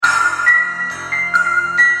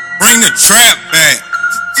bring the trap back.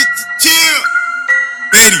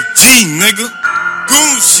 Fetti G, nigga.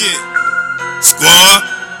 Goon shit. Squad.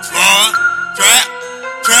 Trap.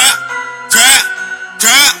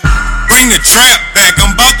 Bring the trap back.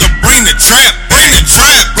 I'm about to bring the trap back.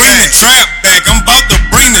 Bring the trap back. I'm about to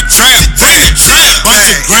bring the trap back. Bunch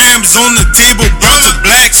of grams on the table, bunch of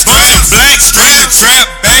blacks. Bring the trap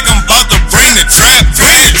back. I'm about to bring the trap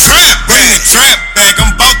back. Bring the trap back.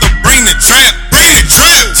 I'm about to bring the trap back.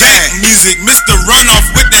 Jack music, Mr. Runoff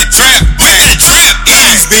with that trap back.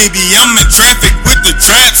 80s baby, I'm in traffic with the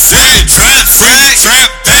trap back. Bring the trap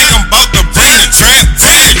back. I'm about to bring the trap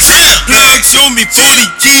back. Plug show me 40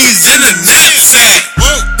 keys in a knapsack.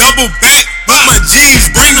 Double back, but my G's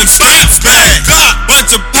bring them spots back.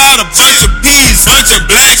 Bunch of powder, bunch of peas, bunch of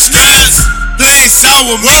black straps. Plain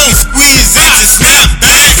sour, make you squeeze it to snap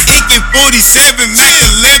back. AK-47, Mac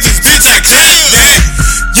 11s, bitch, I clap that.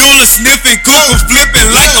 Yola sniffing, coca flipping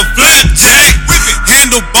like a flapjack.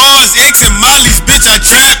 Handlebars, X and Molly's, bitch, I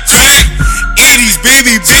trap track. 80s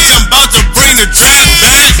baby, bitch, I'm about to bring the trap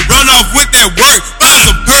back. Run off with that work, bust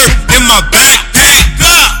a perk in my backpack.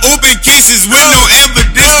 Open cases with no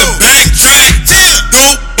evidence to backtrack.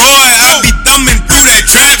 Dope boy, I be thumbing through that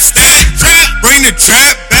trap stack. Bring the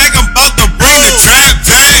trap back, I'm about to bring the trap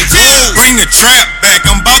back. Bring the trap back,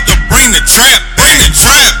 I'm about to bring the trap back.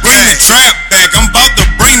 Bring the trap back, I'm about to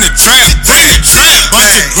bring the trap back.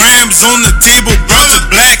 Bunch of grams on the table, bunch of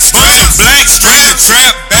blacks. Bring the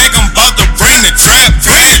trap back, I'm about to bring the trap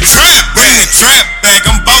back. Bring the trap back,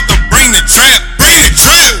 I'm about to bring the trap back.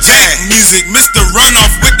 Jack music, Mr.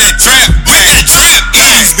 Runoff with that trap back.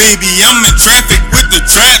 80s baby, I'm in traffic with the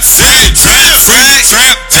trap back. Bring the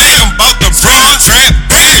trap back, I'm about to bring the trap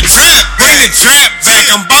back. Bring the trap back,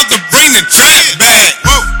 I'm about to bring the trap back.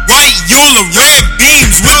 White Yola, red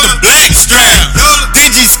beams with the black strap.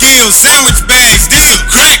 Digi scale, sandwich bags, this a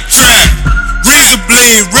crack trap. Razor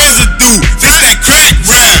blade, residue, this that crack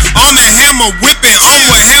rap. Arm and hammer whipping, arm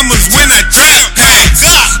with hammers when I trap packs.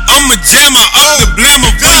 I'm a jammer up the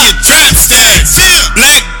blammer for your trap stacks.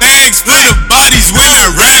 Black bags for the bodies when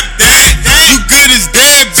I rap that. You good as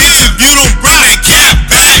dead, bitch, if you don't bring that cap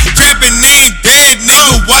back. Trapping ain't dead,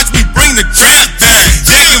 nigga, watch me bring the trap back.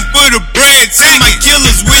 Checking for the bread, tell my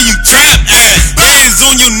killers where you trap at. Hands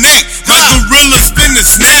on your neck, my gorillas finna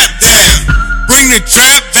snap that. Bring the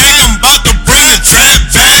trap back, I'm about to bring the trap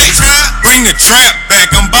back. Bring the trap back.